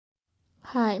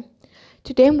Hi,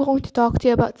 today I'm going to talk to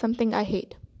you about something I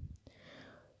hate.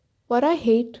 What I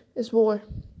hate is war.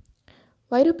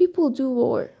 Why do people do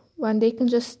war when they can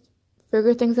just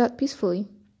figure things out peacefully?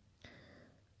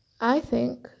 I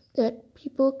think that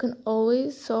people can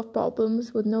always solve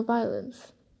problems with no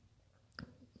violence.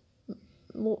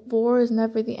 War is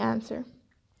never the answer.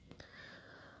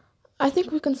 I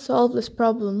think we can solve this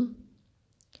problem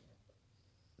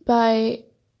by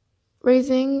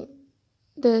raising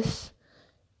this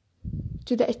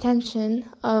to the attention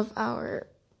of our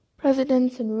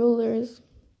presidents and rulers,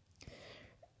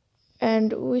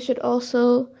 and we should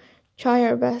also try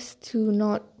our best to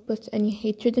not put any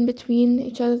hatred in between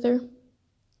each other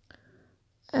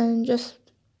and just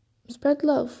spread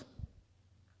love.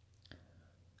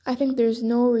 I think there's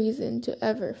no reason to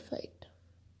ever fight.